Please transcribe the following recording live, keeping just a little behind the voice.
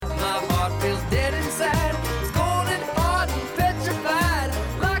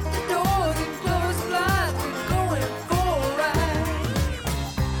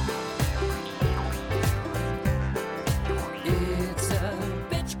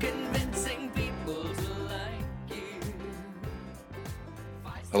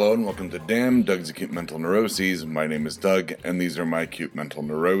Hello and welcome to Damn Doug's Acute Mental Neuroses. My name is Doug, and these are my acute mental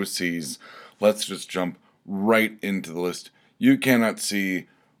neuroses. Let's just jump right into the list you cannot see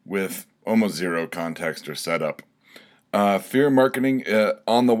with almost zero context or setup. Fear marketing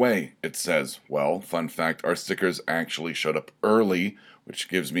on the way, it says. Well, fun fact, our stickers actually showed up early, which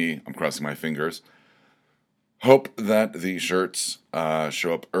gives me, I'm crossing my fingers, hope that the shirts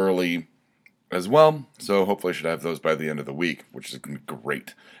show up early as well. So hopefully I should have those by the end of the week, which is going to be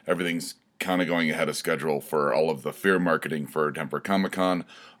great. Everything's kind of going ahead of schedule for all of the fear marketing for Denver Comic Con.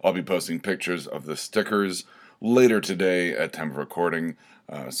 I'll be posting pictures of the stickers later today at time of recording,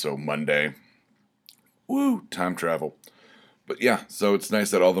 so Monday. Woo, time travel. But yeah, so it's nice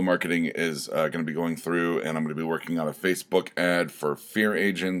that all the marketing is going to be going through, and I'm going to be working on a Facebook ad for Fear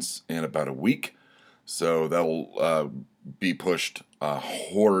Agents in about a week. So that'll be pushed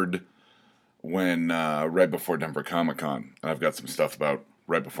horde when right before Denver Comic Con. And I've got some stuff about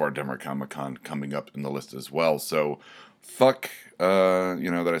right before Denver Comic Con coming up in the list as well. So fuck,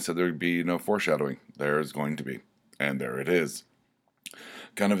 that I said there would be no foreshadowing. There is going to be. And there it is.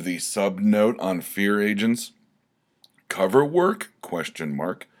 Kind of the sub note on Fear Agents. Cover work? ?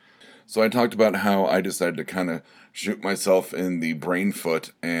 So I talked about how I decided to kind of shoot myself in the brain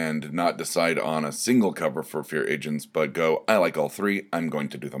foot and not decide on a single cover for Fear Agents, but go, I like all three, I'm going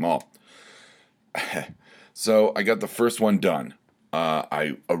to do them all. So I got the first one done.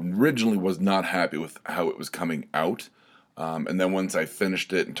 I originally was not happy with how it was coming out. And then once I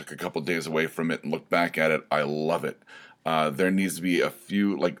finished it and took a couple days away from it and looked back at it, I love it. There needs to be a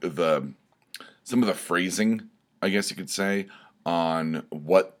few, some of the phrasing, I guess you could say, on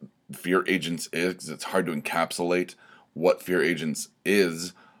what Fear Agents is, because it's hard to encapsulate what Fear Agents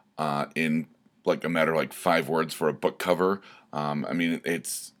is in like a matter of like 5 words for a book cover.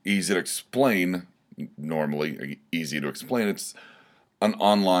 It's easy to explain, normally easy to explain. It's an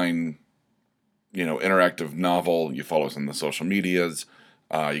online, interactive novel. You follow us on the social medias.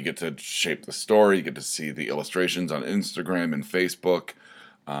 You get to shape the story. You get to see the illustrations on Instagram and Facebook.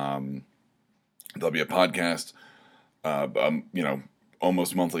 There'll be a podcast,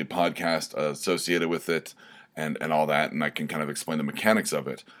 almost monthly podcast associated with it and all that. And I can kind of explain the mechanics of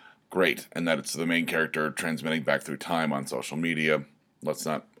it. Great. And that it's the main character transmitting back through time on social media. Let's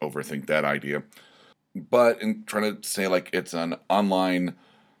not overthink that idea. But in trying to say like it's an online,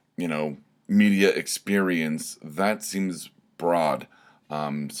 media experience, that seems broad.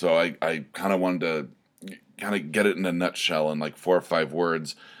 So I kind of wanted to kind of get it in a nutshell in like 4 or 5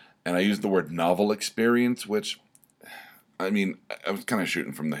 words. And I used the word novel experience, which, I was kind of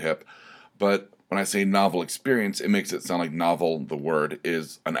shooting from the hip. But when I say novel experience, it makes it sound like novel, the word,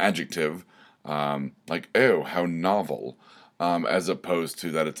 is an adjective. Like, oh, how novel. As opposed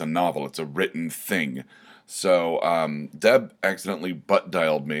to that it's a novel, it's a written thing. So Deb accidentally butt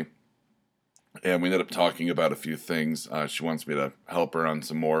dialed me, and we ended up talking about a few things. She wants me to help her on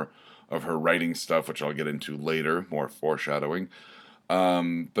some more of her writing stuff, which I'll get into later, more foreshadowing.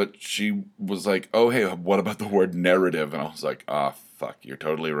 But she was like, oh, hey, what about the word narrative? And I was like, fuck, you're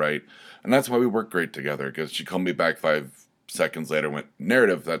totally right. And that's why we work great together, because she called me back 5 seconds later, went,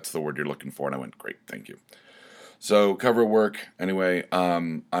 narrative, that's the word you're looking for. And I went, great, thank you. So cover work, anyway,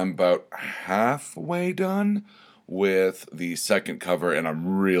 I'm about halfway done with the second cover, and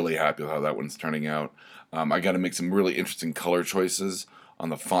I'm really happy with how that one's turning out. I got to make some really interesting color choices on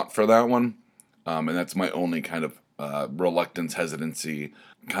the font for that one, and that's my only kind of reluctance, hesitancy,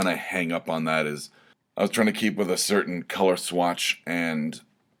 kind of hang up on that is I was trying to keep with a certain color swatch, and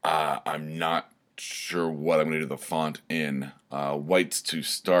I'm not sure what I'm going to do the font in. White's too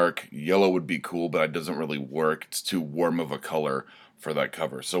stark. Yellow would be cool, but it doesn't really work. It's too warm of a color for that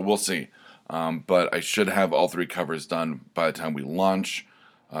cover. So we'll see. But I should have all 3 covers done by the time we launch,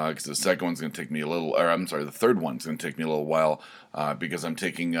 because the second one's going to take me the third one's going to take me a little while, because I'm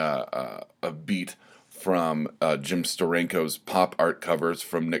taking a beat from Jim Steranko's pop art covers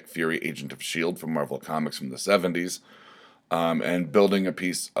from Nick Fury, Agent of S.H.I.E.L.D. from Marvel Comics from the 70s, and building a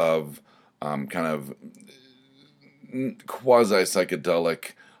piece of kind of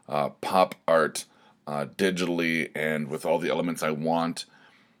quasi-psychedelic pop art digitally and with all the elements I want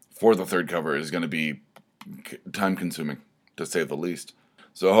for the third cover is going to be time-consuming, to say the least.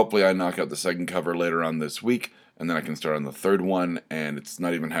 So hopefully I knock out the second cover later on this week, and then I can start on the third one, and it's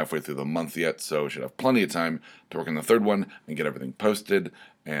not even halfway through the month yet, so I should have plenty of time to work on the third one and get everything posted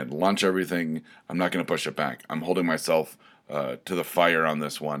and launch everything. I'm not going to push it back. I'm holding myself to the fire on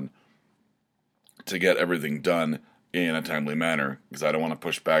this one to get everything done in a timely manner, because I don't want to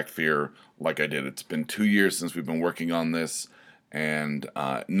push back Fear like I did. It's been 2 years since we've been working on this, And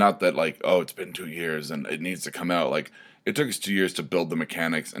not that like, oh, it's been 2 years and it needs to come out. Like, it took us 2 years to build the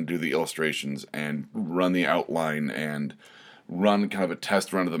mechanics and do the illustrations and run the outline and run kind of a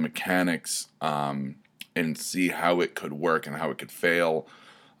test run of the mechanics, and see how it could work and how it could fail.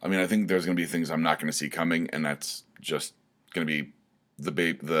 I mean, I think there's going to be things I'm not going to see coming, and that's just going to be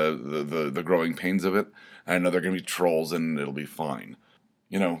the growing pains of it. And I know there are going to be trolls, and it'll be fine.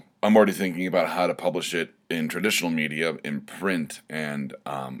 I'm already thinking about how to publish it in traditional media, in print, and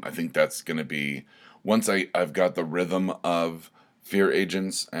I think that's going to be, once I've got the rhythm of Fear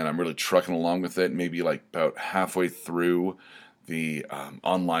Agents and I'm really trucking along with it, maybe like about halfway through the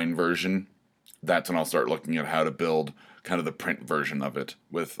online version, that's when I'll start looking at how to build kind of the print version of it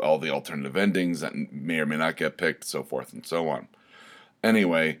with all the alternative endings that may or may not get picked, so forth and so on.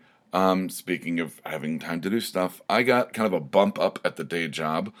 Anyway, speaking of having time to do stuff, I got kind of a bump up at the day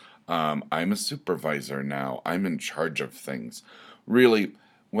job. I'm a supervisor now. I'm in charge of things. Really,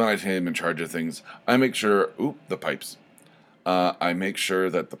 when I say I'm in charge of things, I make sure, the pipes. I make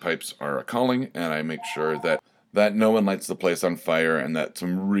sure that the pipes are a calling, and I make sure that no one lights the place on fire, and that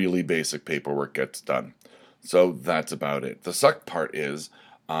some really basic paperwork gets done. So that's about it. The suck part is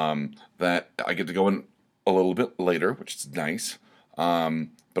that I get to go in a little bit later, which is nice,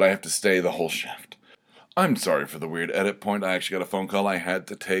 but I have to stay the whole shift. I'm sorry for the weird edit point. I actually got a phone call I had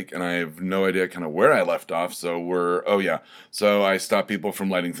to take, and I have no idea kind of where I left off. So I stop people from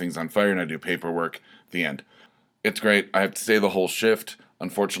lighting things on fire, and I do paperwork. The end. It's great. I have to stay the whole shift.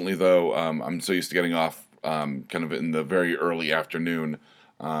 Unfortunately, though, I'm so used to getting off kind of in the very early afternoon,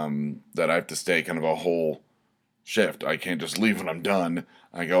 that I have to stay kind of a whole shift. I can't just leave when I'm done.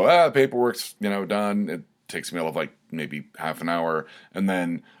 I go, paperwork's, done. It takes me all of like maybe half an hour, and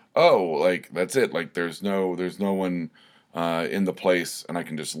then, like, that's it. Like, there's no one in the place, and I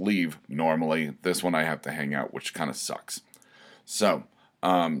can just leave normally. This one I have to hang out, which kind of sucks. So,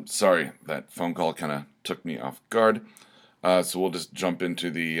 sorry, that phone call kind of took me off guard. So we'll just jump into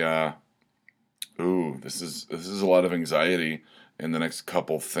the, this is a lot of anxiety in the next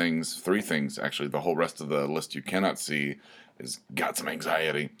couple things. 3 things, actually. The whole rest of the list you cannot see has got some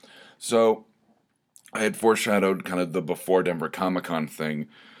anxiety. So I had foreshadowed kind of the before Denver Comic Con thing,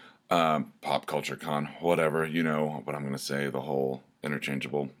 Pop Culture Con, whatever, you know what I'm going to say, the whole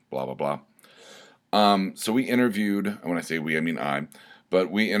interchangeable, blah, blah, blah. So we interviewed, when I say we, I mean I, but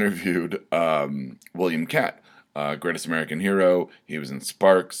we interviewed William Katt, Greatest American Hero. He was in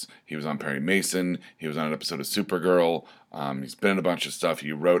Sparks. He was on Perry Mason. He was on an episode of Supergirl. He's been in a bunch of stuff.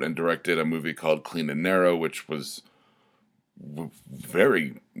 He wrote and directed a movie called Clean and Narrow, which was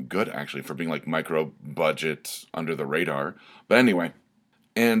very good, actually, for being like micro budget, under the radar. But anyway,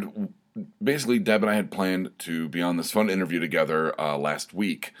 and basically Deb and I had planned to be on this fun interview together last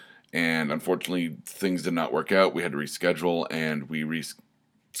week. And unfortunately, things did not work out. We had to reschedule, and we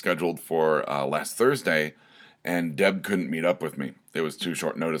rescheduled for last Thursday, and Deb couldn't meet up with me. It was too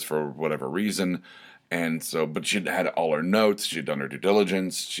short notice for whatever reason. And so, but she'd had all her notes. She'd done her due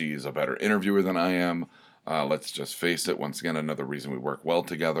diligence. She's a better interviewer than I am. Let's just face it. Once again, another reason we work well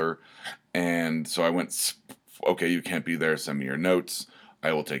together. And so I went, okay, you can't be there. Send me your notes.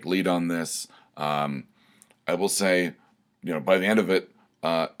 I will take lead on this. I will say, by the end of it,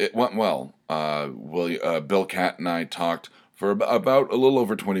 it went well. Bill Katt and I talked for about a little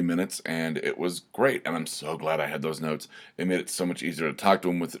over 20 minutes, and it was great. And I'm so glad I had those notes. It made it so much easier to talk to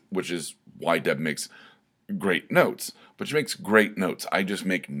him with, which is why Deb makes great notes. But she makes great notes. I just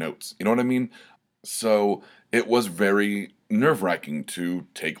make notes. You know what I mean? So it was very nerve-wracking to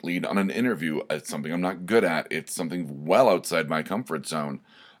take lead on an interview. It's something I'm not good at. It's something well outside my comfort zone.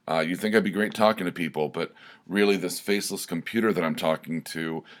 You think I'd be great talking to people, but really this faceless computer that I'm talking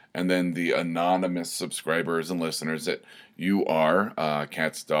to, and then the anonymous subscribers and listeners that you are,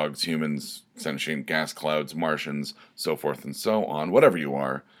 cats, dogs, humans, sentient gas clouds, Martians, so forth and so on, whatever you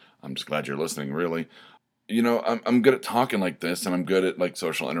are. I'm just glad you're listening, really. I'm good at talking like this, and I'm good at like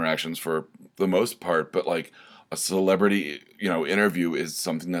social interactions for the most part, but like a celebrity, interview is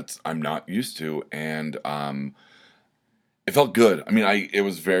something I'm not used to, and it felt good. I mean, it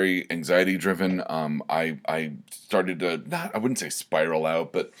was very anxiety driven. I started to, not, I wouldn't say spiral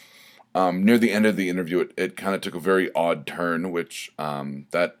out, but near the end of the interview, it kind of took a very odd turn, which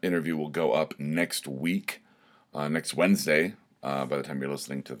that interview will go up next week, next Wednesday, by the time you're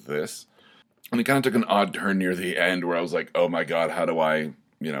listening to this. And it kind of took an odd turn near the end where I was like, oh my God, how do I,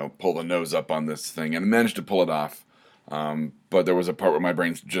 pull the nose up on this thing? And I managed to pull it off. But there was a part where my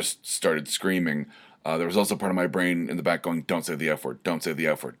brain just started screaming. There was also part of my brain in the back going, don't say the F word, don't say the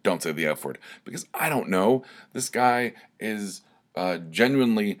F word, don't say the F word. Because I don't know. This guy is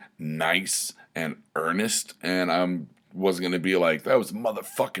genuinely nice and earnest. And I'm wasn't going to be like, that was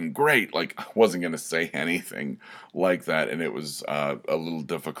motherfucking great. Like, I wasn't going to say anything like that. And it was a little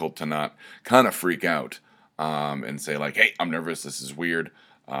difficult to not kind of freak out and say, like, hey, I'm nervous. This is weird.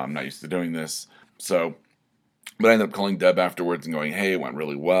 I'm not used to doing this. So, but I ended up calling Deb afterwards and going, hey, it went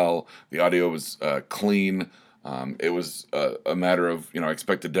really well. The audio was clean. It was a matter of, I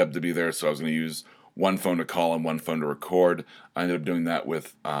expected Deb to be there, so I was going to use one phone to call and one phone to record. I ended up doing that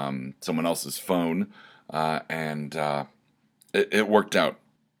with someone else's phone, and it worked out.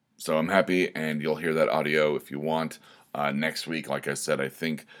 So I'm happy, and you'll hear that audio if you want next week. Like I said, I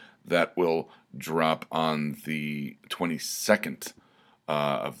think that will drop on the 22nd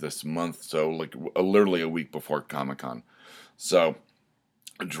of this month, so like literally a week before Comic-Con. So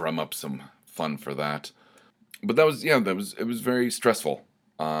drum up some fun for that. But it was very stressful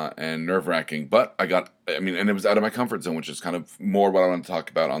and nerve-wracking. But and it was out of my comfort zone, which is kind of more what I want to talk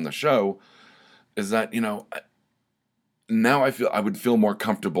about on the show, is that, now I would feel more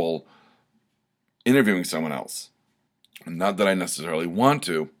comfortable interviewing someone else. Not that I necessarily want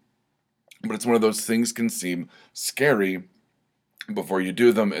to, but it's one of those things can seem scary before you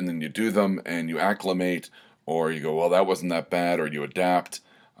do them, and then you do them, and you acclimate, or you go, well, that wasn't that bad, or you adapt,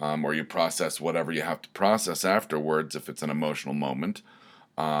 or you process whatever you have to process afterwards if it's an emotional moment.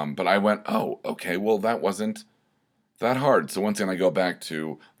 But I went, oh, okay, well, that wasn't that hard. So once again, I go back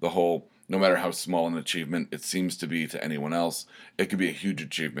to the whole, no matter how small an achievement it seems to be to anyone else, it could be a huge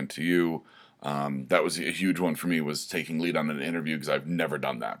achievement to you. That was a huge one for me, was taking lead on an interview, because I've never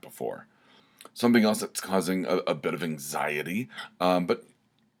done that before. Something else that's causing a bit of anxiety, but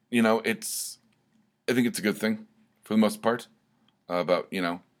I think it's a good thing for the most part. About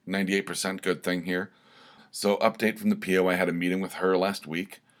 98% good thing here. So, update from the PO: I had a meeting with her last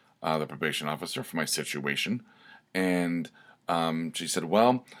week, the probation officer, for my situation, and she said,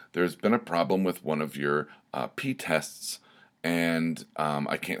 "Well, there's been a problem with one of your P tests, and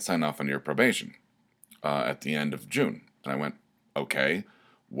I can't sign off on your probation at the end of June." And I went, "Okay,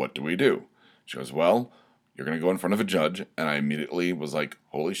 what do we do?" She goes, well, you're going to go in front of a judge. And I immediately was like,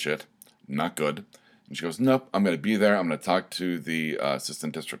 holy shit, not good. And she goes, nope, I'm going to be there. I'm going to talk to the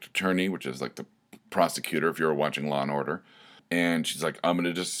assistant district attorney, which is like the prosecutor if you're watching Law and Order. And she's like, I'm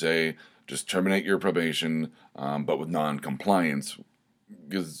going to just terminate your probation, but with non-compliance,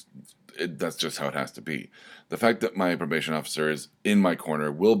 because that's just how it has to be. The fact that my probation officer is in my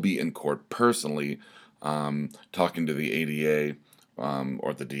corner, will be in court personally, talking to the ADA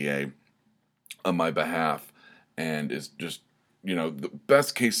or the DA on my behalf, and is just, the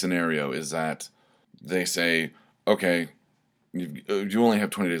best case scenario is that they say, okay, you only have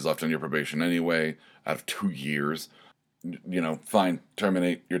 20 days left on your probation anyway, out of 2 years, fine,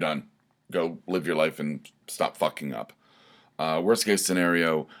 terminate, you're done. Go live your life and stop fucking up. Worst case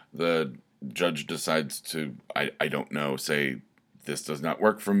scenario, the judge decides to, I don't know, say, this does not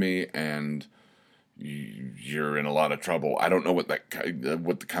work for me, and you're in a lot of trouble. I don't know what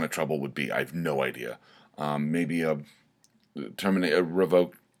the kind of trouble would be. I have no idea. Maybe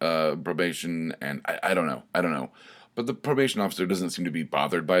revoke probation, and I don't know. I don't know. But the probation officer doesn't seem to be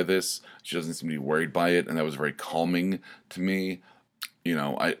bothered by this. She doesn't seem to be worried by it, and that was very calming to me.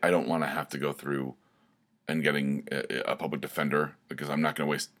 I don't want to have to go through and getting a public defender, because I'm not going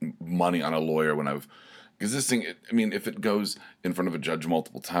to waste money on a lawyer because this thing, if it goes in front of a judge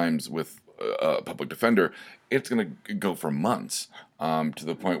multiple times with a public defender, it's going to go for months, to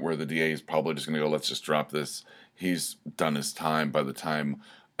the point where the DA is probably just going to go, let's just drop this. He's done his time. By the time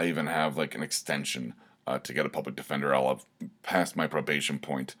I even have like an extension to get a public defender, I'll have passed my probation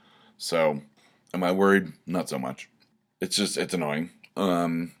point. So am I worried? Not so much. It's annoying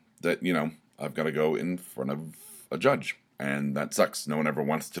that, I've got to go in front of a judge, and that sucks. No one ever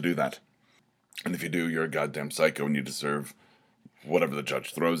wants to do that. And if you do, you're a goddamn psycho, and you deserve whatever the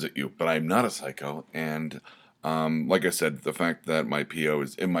judge throws at you. But I'm not a psycho, and like I said, the fact that my PO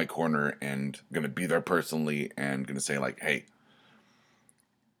is in my corner and going to be there personally and going to say, like, hey,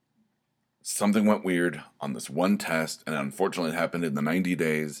 something went weird on this one test, and unfortunately it happened in the 90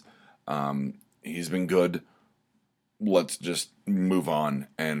 days. He's been good. Let's just move on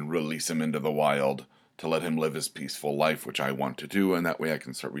and release him into the wild to let him live his peaceful life, which I want to do, and that way I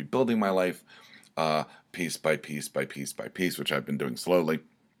can start rebuilding my life piece by piece by piece by piece, which I've been doing slowly.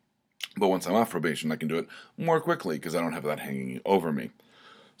 But once I'm off probation, I can do it more quickly because I don't have that hanging over me.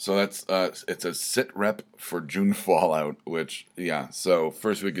 So that's it's a sit rep for June Fallout, which, so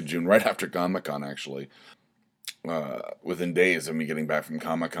first week of June, right after Comic-Con, actually. Within days of me getting back from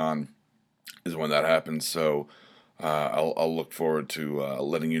Comic-Con is when that happens, so I'll look forward to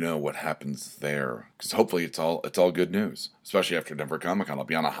letting you know what happens there, because hopefully it's all good news, especially after Denver Comic-Con. I'll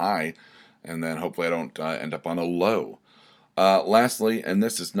be on a high, and then hopefully I don't end up on a low. Lastly, and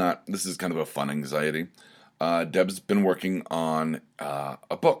this is kind of a fun anxiety. Deb's been working on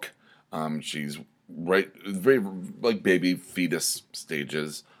a book. She's very like baby fetus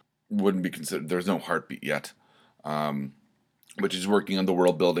stages. Wouldn't be considered. There's no heartbeat yet. Um, but she's working on the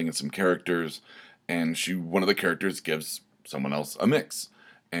world building and some characters, and one of the characters gives someone else a mix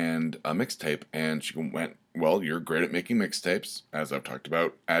and a mixtape, and she went, well, you're great at making mixtapes, as I've talked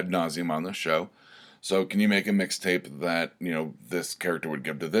about ad nauseum on the show. So can you make a mixtape that, this character would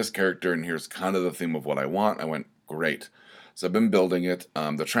give to this character, and here's kind of the theme of what I want? I went, great. So I've been building it.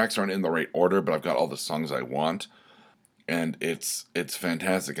 The tracks aren't in the right order, but I've got all the songs I want, and it's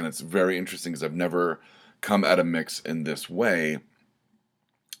fantastic, and it's very interesting because I've never come at a mix in this way.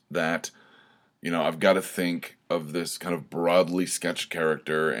 That I've got to think of this kind of broadly sketched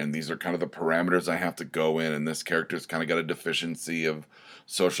character, and these are kind of the parameters I have to go in, and this character's kind of got a deficiency of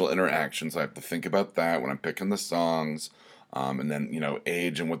social interactions. I have to think about that when I'm picking the songs, and then,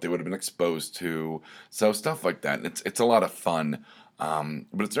 age and what they would have been exposed to. So stuff like that. And it's a lot of fun, but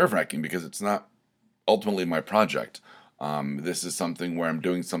it's nerve-wracking because it's not ultimately my project. This is something where I'm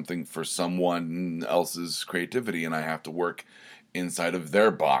doing something for someone else's creativity, and I have to work inside of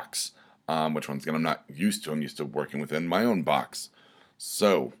their box, which once again I'm not used to. I'm used to working within my own box.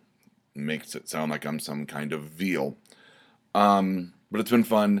 So, makes it sound like I'm some kind of veal. But it's been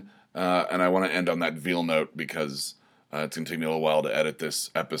fun, and I want to end on that veal note because it's going to take me a little while to edit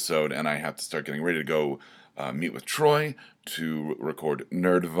this episode, and I have to start getting ready to go meet with Troy to record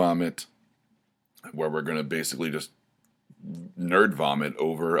Nerd Vomit, where we're going to basically just nerd vomit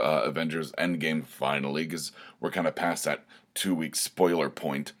over Avengers Endgame finally, because we're kind of past that 2-week spoiler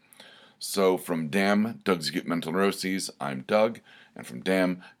point. So from Damn, Doug's Acute Mental Neuroses, I'm Doug. And from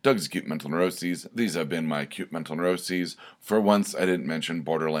Damn, Doug's Acute Mental Neuroses, these have been my acute mental neuroses. For once, I didn't mention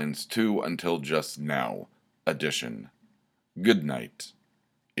Borderlands 2 until just now. Edition. Good night,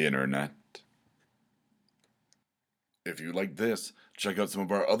 Internet. If you like this, check out some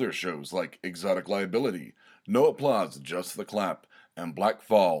of our other shows like Exotic Liability, No Applause, Just the Clap, and Black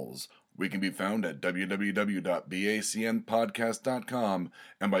Falls. We can be found at www.bacnpodcast.com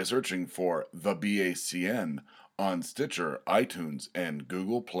and by searching for The BACN on Stitcher, iTunes, and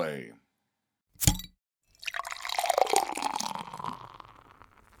Google Play.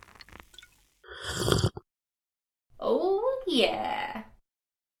 Oh, yeah.